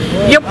కోత లేదు.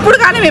 ఎప్పుడు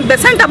కానీ మేము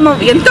బెసెంట్ అమ్మ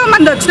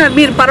ఎంతోమంది వచ్చినారు,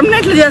 మీరు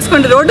పర్మనెంట్లు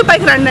చేసుకోండి,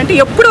 రోడ్డుపైకి రండి అంటే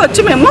ఎప్పుడు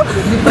వచ్చి మేము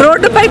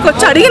రోడ్డుపైకి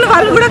వచ్చి అడిగిన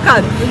వాళ్ళు కూడా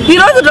కాదు.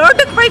 ఈరోజు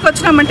రోడ్డుకి పైకి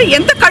వచ్చినామంటే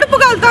ఎంత కడుపు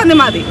కాలుతోంది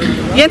మాది,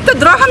 ఎంత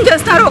ద్రోహం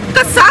చేస్తున్నారో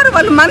ఒక్కసారి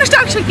వాళ్ళు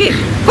మనసాక్షికి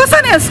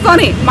క్వశ్చన్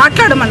వేసుకొని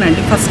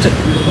మాట్లాడమనండి. ఫస్ట్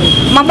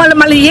మమ్మల్ని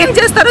మళ్ళీ ఏం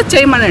చేస్తారో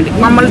చేయమనండి.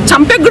 మమ్మల్ని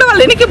చంపే కూడా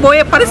వాళ్ళు వెనక్కి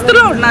పోయే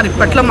పరిస్థితిలో ఉన్నారు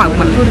ఇప్పట్లో. మాకు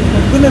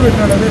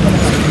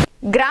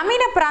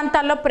గ్రామీణ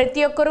ప్రాంతాల్లో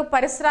ప్రతి ఒక్కరూ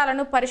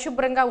పరిసరాలను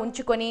పరిశుభ్రంగా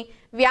ఉంచుకొని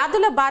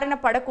వ్యాధుల బారిన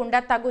పడకుండా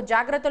తగు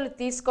జాగ్రత్తలు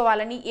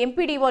తీసుకోవాలని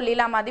ఎంపీడీఓ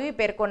లీలామాధవి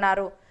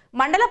పేర్కొన్నారు.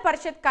 మండల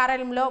పరిషత్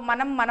కార్యాలయంలో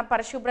మన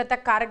పరిశుభ్రత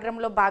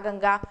కార్యక్రమంలో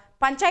భాగంగా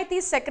పంచాయతీ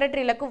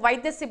సెక్రటరీలకు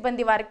వైద్య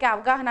సిబ్బంది వారికి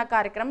అవగాహన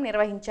కార్యక్రమం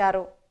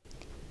నిర్వహించారు.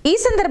 ఈ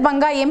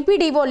సందర్భంగా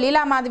ఎంపీడీఓ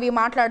లీలామాధవి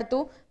మాట్లాడుతూ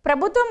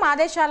ప్రభుత్వం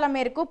ఆదేశాల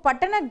మేరకు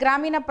పట్టణ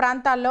గ్రామీణ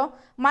ప్రాంతాల్లో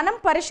మనం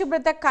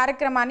పరిశుభ్రత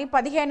కార్యక్రమాన్ని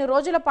 15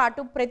 రోజుల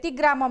పాటు ప్రతి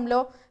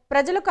గ్రామంలో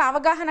ప్రజలకు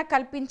అవగాహన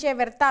కల్పించే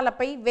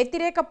వ్యర్థాలపై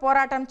వ్యతిరేక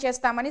పోరాటం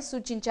చేస్తామని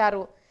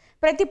సూచించారు.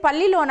 ప్రతి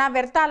పల్లిలోన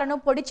వ్యర్థాలను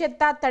పొడి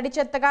చెత్త, తడి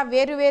చెత్తగా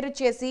వేరువేరు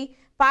చేసి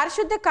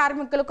పారిశుద్ధ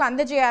కార్మికులకు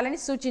అందజేయాలని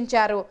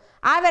సూచించారు.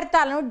 ఆ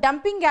వ్యర్థాలను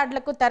డంపింగ్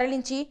యార్డులకు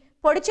తరలించి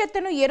పొడి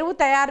చెత్తను ఎరువు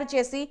తయారు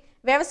చేసి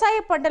వ్యవసాయ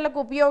పంటలకు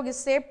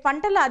ఉపయోగిస్తే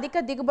పంటల అధిక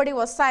దిగుబడి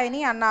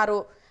వస్తాయని అన్నారు.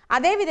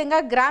 అదేవిధంగా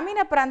గ్రామీణ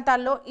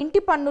ప్రాంతాల్లో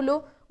ఇంటి పన్నులు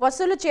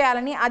వసూలు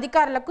చేయాలని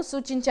అధికారులకు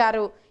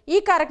సూచించారు. ఈ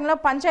కార్యక్రమంలో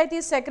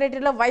పంచాయతీ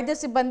సెక్రటరీలో వైద్య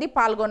సిబ్బంది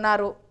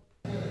పాల్గొన్నారు.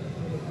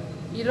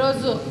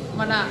 ఈరోజు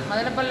మన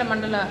మదనపల్లి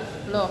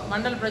మండలంలో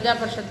మండల ప్రజా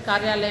పరిషత్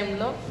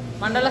కార్యాలయంలో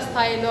మండల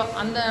స్థాయిలో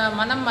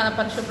మన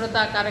పరిశుభ్రత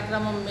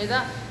కార్యక్రమం మీద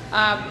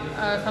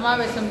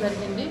సమావేశం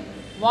జరిగింది.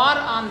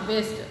 War on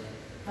waste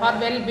for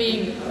well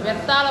being,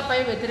 వ్యర్థాలపై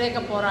వ్యతిరేక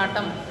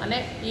పోరాటం అనే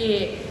ఈ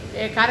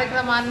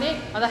కార్యక్రమాన్ని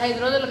 15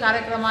 రోజుల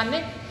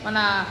కార్యక్రమాన్ని మన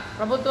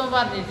ప్రభుత్వం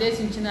వారు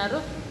నిర్దేశించినారు.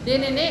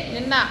 దీనిని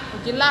నిన్న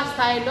జిల్లా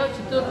స్థాయిలో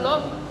చిత్తూరులో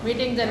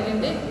మీటింగ్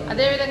జరిగింది.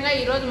 అదేవిధంగా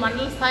ఈరోజు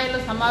మండల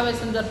స్థాయిలో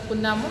సమావేశం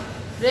జరుపుకున్నాము.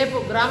 రేపు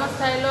గ్రామ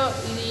స్థాయిలో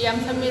ఈ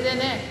అంశం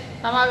మీదనే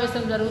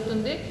సమావేశం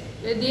జరుగుతుంది.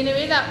 దీని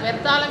మీద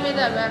వ్యర్థాల మీద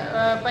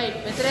పై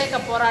వ్యతిరేక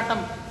పోరాటం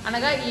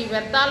అనగా ఈ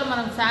వ్యర్థాలు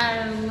మనం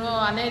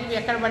అనేవి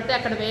ఎక్కడ పడితే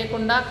అక్కడ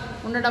వేయకుండా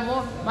ఉండడము,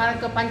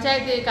 మనకు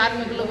పంచాయతీ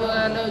కార్మికులు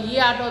ఈ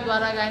ఆటో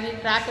ద్వారా కానీ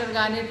ట్రాక్టర్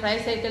కానీ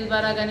ట్రైసైకిల్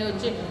ద్వారా కానీ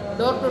వచ్చి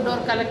డోర్ టు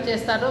డోర్ కలెక్ట్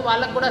చేస్తారు,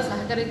 వాళ్ళకు కూడా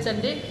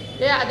సహకరించండి.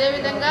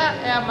 అదేవిధంగా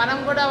మనం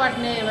కూడా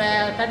వాటిని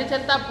తడి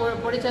చెత్త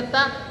పొడి చెత్త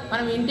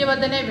మనం ఇంటి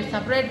వద్దనే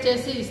సపరేట్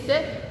చేసి ఇస్తే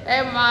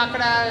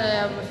అక్కడ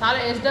చాలా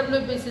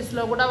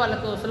SWPCస్లో కూడా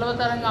వాళ్ళకు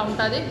సులభతరంగా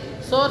ఉంటుంది.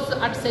 Source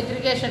at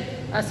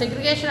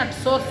segregation at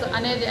source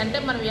అనేది అంటే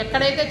మనం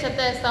ఎక్కడైతే చెత్త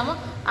వేస్తామో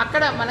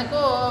అక్కడ మనకు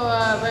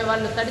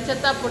వాళ్ళు తడి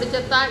చెత్త పొడి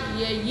చెత్త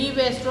ఈ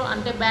వేస్ట్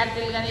అంటే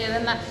బ్యాటరీలు కానీ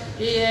ఏదన్నా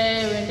ఈ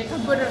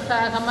కంప్యూటర్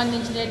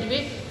సంబంధించినవి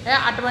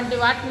అటువంటి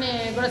వాటిని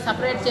కూడా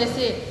సపరేట్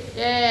చేసి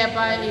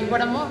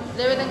ఇవ్వడము,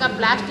 అదేవిధంగా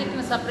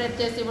ప్లాస్టిక్ని సపరేట్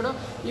చేసి ఇవ్వడం,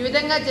 ఈ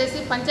విధంగా చేసి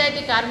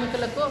పంచాయతీ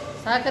కార్మికులకు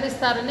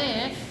సహకరిస్తారని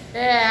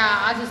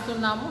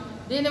ఆశిస్తున్నాము.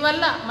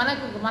 దీనివల్ల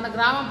మన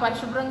గ్రామం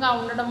పరిశుభ్రంగా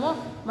ఉండడము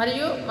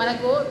మరియు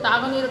మనకు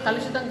తాగునీరు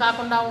కలుషితం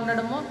కాకుండా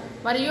ఉండడము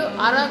మరియు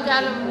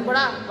ఆరోగ్యాలు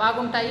కూడా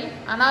బాగుంటాయి.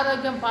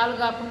 అనారోగ్యం పాలు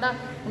కాకుండా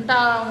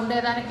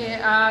ఉండేదానికి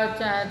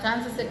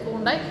ఛాన్సెస్ ఎక్కువ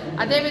ఉన్నాయి.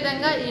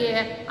 అదేవిధంగా ఈ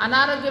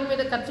అనారోగ్యం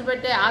మీద ఖర్చు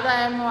పెట్టే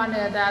ఆదాయము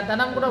అనే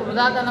ధనం కూడా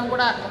వృధా ధనం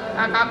కూడా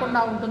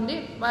కాకుండా ఉంటుంది.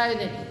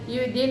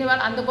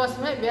 దీనివల్ల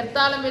అందుకోసమే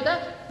వ్యర్థాల మీద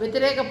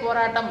వ్యతిరేక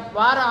పోరాటం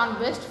war on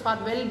waste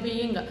for well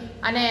being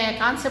అనే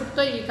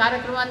కాన్సెప్ట్తో ఈ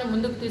కార్యక్రమాన్ని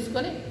ముందుకు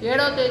తీసుకొని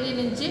 7వ తేదీ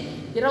నుంచి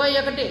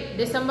 21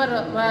 డిసెంబర్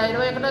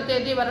 21వ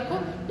తేదీ వరకు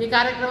ఈ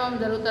కార్యక్రమం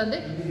జరుగుతుంది.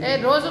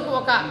 రోజుకు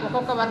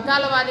ఒక్కొక్క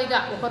వర్గాల వారీగా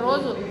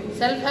ఒకరోజు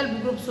సెల్ఫ్ హెల్ప్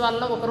గ్రూప్స్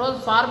వాళ్ళలో, ఒకరోజు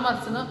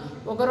ఫార్మర్స్ను,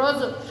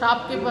 ఒకరోజు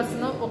షాప్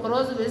కీపర్స్ను,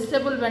 ఒకరోజు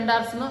వెజిటేబుల్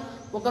వెండర్స్ను,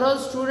 ఒకరోజు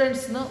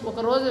స్టూడెంట్స్ను,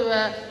 ఒకరోజు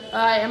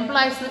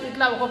ఎంప్లాయీస్ను,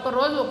 ఇట్లా ఒక్కొక్క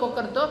రోజు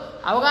ఒక్కొక్కరితో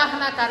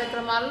అవగాహన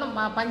కార్యక్రమాలను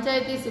మా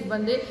పంచాయతీ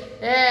సిబ్బంది,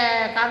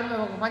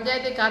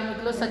 పంచాయతీ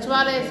కార్మికులు,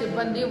 సచివాలయ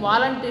సిబ్బంది,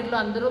 వాలంటీర్లు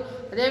అందరూ,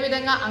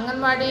 అదేవిధంగా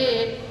అంగన్వాడీ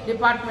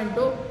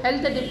డిపార్ట్మెంటు,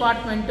 హెల్త్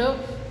డిపార్ట్మెంటు,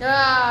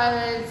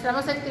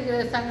 శ్రమశక్తి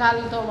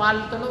సంఘాలతో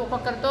వాళ్ళతోనూ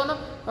ఒక్కొక్కరితోనూ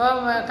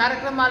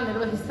కార్యక్రమాలు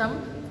నిర్వహిస్తాము.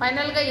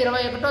 ఫైనల్గా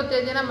 21వ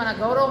తేదీన మన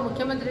గౌరవ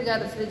ముఖ్యమంత్రి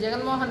గారు శ్రీ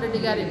జగన్మోహన్ రెడ్డి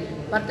గారి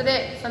బర్త్డే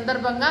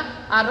సందర్భంగా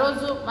ఆ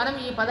రోజు మనం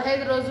ఈ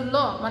 15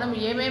 రోజుల్లో మనం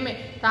ఏమేమి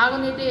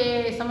తాగునీటి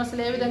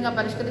సమస్యలు ఏ విధంగా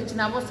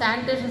పరిష్కరించినామో,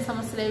 శానిటేషన్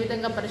సమస్యలు ఏ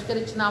విధంగా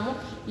పరిష్కరించినామో,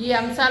 ఈ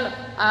అంశాలు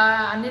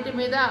అన్నిటి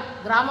మీద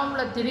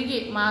గ్రామంలో తిరిగి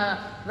మా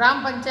గ్రామ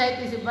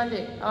పంచాయతీ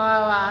సిబ్బంది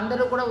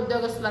అందరూ కూడా,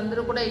 ఉద్యోగస్తులు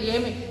అందరూ కూడా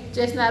ఏమి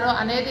చేసినారో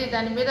అనేది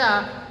దాని మీద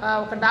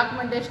ఒక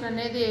డాక్యుమెంటేషన్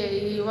అనేది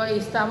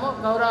ఇస్తాము.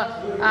 గౌరవ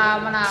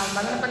మన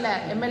మదనపల్లి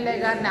ఎమ్మెల్యే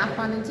గారిని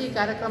ఆహ్వానించి ఈ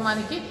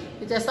కార్యక్రమానికి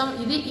చేస్తాం.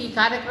 ఇది ఈ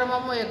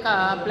కార్యక్రమం యొక్క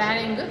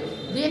ప్లానింగ్.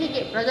 దీనికి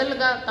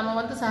ప్రజలుగా తమ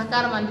వంతు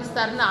సహకారం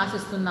అందిస్తారని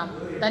ఆశిస్తున్నాం.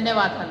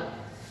 ధన్యవాదాలు.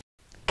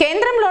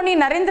 కేంద్రంలోని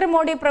నరేంద్ర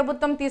మోడీ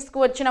ప్రభుత్వం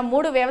తీసుకువచ్చిన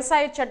 3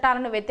 వ్యవసాయ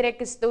చట్టాలను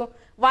వ్యతిరేకిస్తూ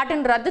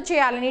వాటిని రద్దు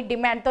చేయాలని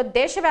డిమాండ్తో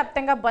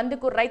దేశవ్యాప్తంగా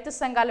బంద్కు రైతు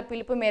సంఘాల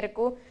పిలుపు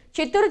మేరకు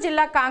చిత్తూరు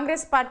జిల్లా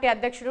కాంగ్రెస్ పార్టీ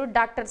అధ్యక్షుడు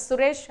డాక్టర్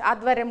సురేష్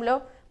ఆధ్వర్యంలో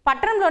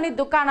పట్టణంలోని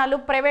దుకాణాలు,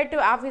 ప్రైవేటు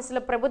ఆఫీసుల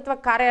ప్రభుత్వ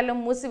కార్యాలయం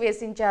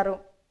మూసివేసించారు.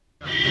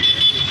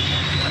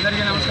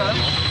 అందరికీ నమస్కారం.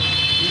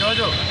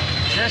 ఈరోజు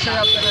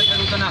దేశవ్యాప్తంగా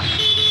జరుగుతున్న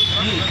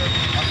ఈ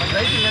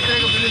రైతు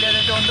వ్యతిరేక బిల్లు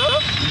ఏదైతే ఉందో,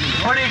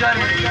 మోడీ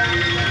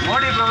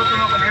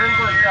ప్రభుత్వం ఒక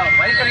నిరంకుశ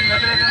వైఖరికి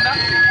వ్యతిరేకంగా,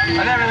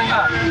 అదేవిధంగా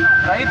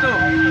రైతు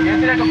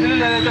వ్యతిరేక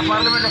బిల్లులు ఏదైతే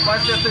పార్లమెంట్లో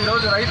పాస్ చేస్తూ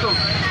ఈరోజు రైతు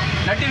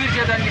నడ్డి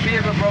విరిచేదానికి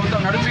బీజేపీ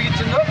ప్రభుత్వం నడుము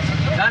బిగించిందో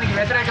దానికి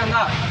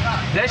వ్యతిరేకంగా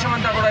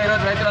దేశమంతా కూడా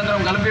ఈరోజు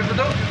రైతులందరం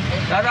గలపిపుతూ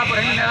దాదాపు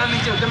 2 నెలల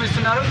నుంచి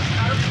ఉద్యమిస్తున్నారు.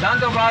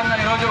 దాంతో భాగంగా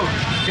ఈరోజు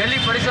ఢిల్లీ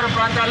పరిసర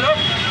ప్రాంతాల్లో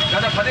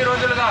గత 10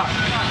 రోజులుగా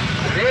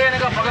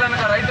రేయనగా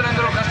పగలనగా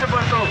రైతులందరూ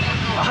కష్టపడుతూ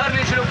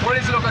అహర్నిశలు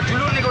పోలీసులు ఒక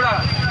జులుని కూడా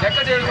లెక్క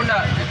చేయకుండా,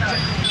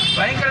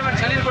 భయంకరమైన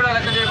చలిని కూడా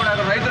లెక్క చేయకుండా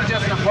రైతులు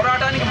చేస్తున్న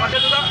పోరాటానికి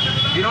మద్దతుగా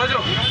ఈరోజు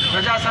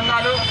ప్రజా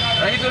సంఘాలు,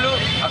 రైతులు,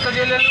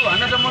 అక్కచెల్లెళ్ళు,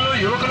 అన్నదమ్ములు,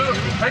 యువకులు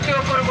ప్రతి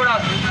ఒక్కరు కూడా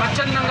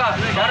స్వచ్ఛందంగా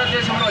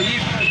భారతదేశంలో ఈ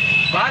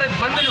భారత్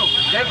బంద్ను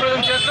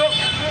జయప్రదం చేస్తూ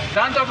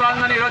దాంతో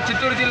భాగంగా ఈరోజు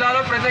చిత్తూరు జిల్లాలో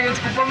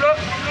ప్రత్యేకించి కుప్పంలో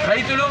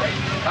రైతులు,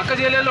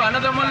 అక్కచెల్లెళ్ళు,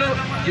 అన్నదమ్ములు,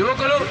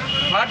 యువకులు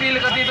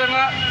పార్టీలకు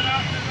అతీతంగా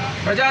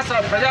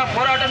ప్రజా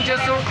పోరాటం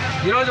చేస్తూ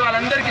ఈరోజు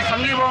వాళ్ళందరికీ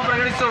సంఘీభావం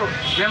ప్రకటిస్తూ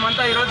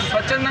మేమంతా ఈరోజు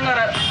స్వచ్ఛందంగా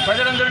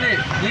ప్రజలందరినీ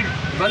ఈ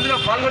బంద్లో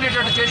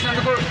పాల్గొనేటట్టు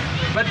చేసినందుకు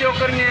ప్రతి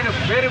ఒక్కరిని నేను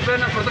పేరు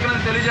పేరున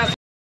కృతజ్ఞతలు తెలియజేస్తాను.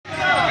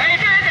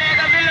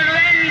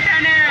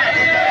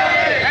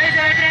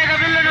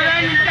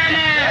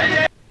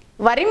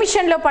 వరి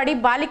మిషన్లో పడి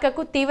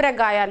బాలికకు తీవ్ర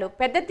గాయాలు.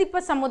 పెద్దతిప్ప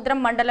సముద్రం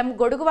మండలం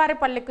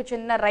గొడుగువారిపల్లెకు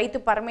చెందిన రైతు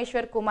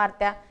పరమేశ్వర్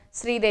కుమార్తె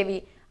శ్రీదేవి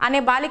అనే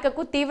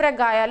బాలికకు తీవ్ర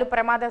గాయాలు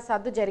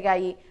ప్రమాదవశాత్తు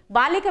జరిగాయి.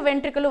 బాలిక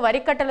వెంట్రుకలు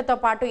వరికట్టలతో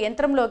పాటు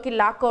యంత్రంలోకి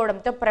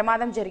లాక్కోవడంతో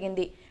ప్రమాదం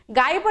జరిగింది.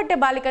 గాయపడ్డ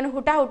బాలికను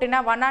హుటాహుటిన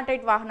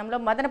 108 వాహనంలో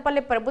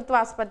మదనపల్లి ప్రభుత్వ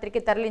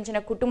ఆసుపత్రికి తరలించిన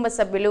కుటుంబ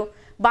సభ్యులు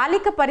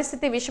బాలిక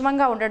పరిస్థితి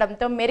విషమంగా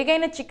ఉండడంతో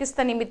మెరుగైన చికిత్స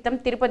నిమిత్తం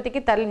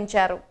తిరుపతికి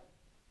తరలించారు.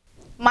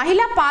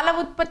 మహిళా పాల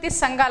ఉత్పత్తి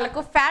సంఘాలకు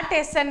ఫ్యాట్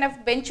SNF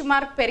బెంచ్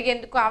మార్క్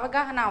పెరిగేందుకు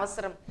అవగాహన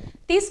అవసరం.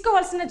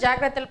 తీసుకోవాల్సిన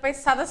జాగ్రత్తలపై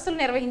సదస్సులు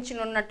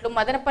నిర్వహించనున్నట్లు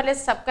మదనపల్లి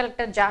సబ్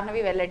కలెక్టర్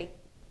జాహ్నవి వెల్లడి.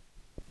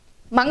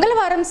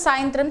 మంగళవారం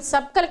సాయంత్రం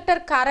సబ్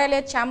కలెక్టర్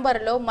కార్యాలయ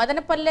ఛాంబర్లో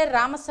మదనపల్లె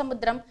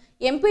రామసముద్రం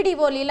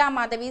ఎంపీడీఓ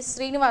లీలామాధవి,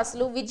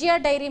 శ్రీనివాసులు, విజయ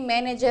డైరీ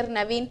మేనేజర్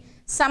నవీన్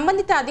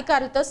సంబంధిత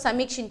అధికారులతో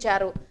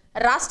సమీక్షించారు.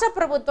 రాష్ట్ర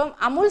ప్రభుత్వం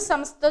అమూల్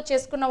సంస్థతో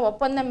చేసుకున్న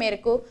ఒప్పందం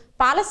మేరకు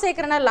పాల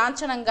సేకరణ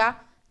లాంఛనంగా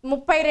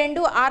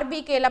 32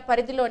 RBKల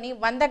పరిధిలోని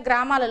 100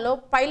 గ్రామాలలో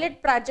పైలట్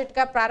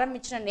ప్రాజెక్టుగా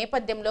ప్రారంభించిన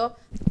నేపథ్యంలో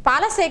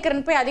పాల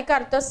సేకరణపై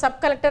అధికారులతో సబ్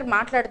కలెక్టర్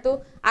మాట్లాడుతూ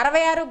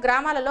 66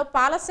 గ్రామాలలో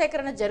పాల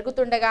సేకరణ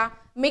జరుగుతుండగా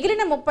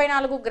మిగిలిన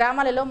 34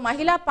 గ్రామాలలో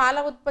మహిళా పాల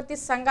ఉత్పత్తి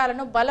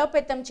సంఘాలను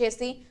బలోపేతం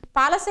చేసి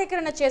పాల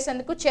సేకరణ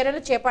చేసేందుకు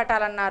చర్యలు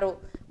చేపట్టాలన్నారు.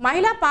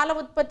 మహిళా పాల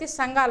ఉత్పత్తి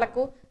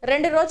సంఘాలకు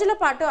 2 రోజుల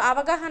పాటు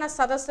అవగాహన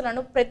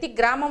సదస్సులను ప్రతి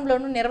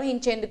గ్రామంలోనూ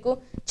నిర్వహించేందుకు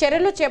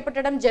చర్యలు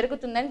చేపట్టడం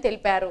జరుగుతుందని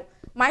తెలిపారు.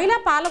 మహిళా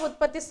పాల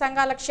ఉత్పత్తి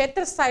సంఘాల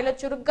క్షేత్రస్థాయిలో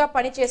చురుగ్గా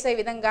పనిచేసే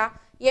విధంగా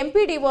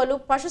ఎంపీడీఓలు,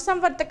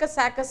 పశుసంవర్ధక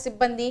శాఖ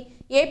సిబ్బంది,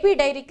 ఏపీ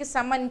డైరీకి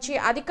సంబంధించి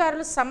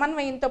అధికారులు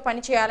సమన్వయంతో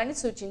పనిచేయాలని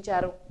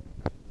సూచించారు.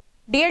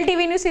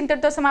 DLTV న్యూస్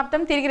ఇంతటితో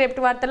సమాప్తం. తిరిగి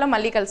రేపటి వార్తల్లో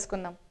మళ్ళీ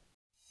కలుసుకుందాం.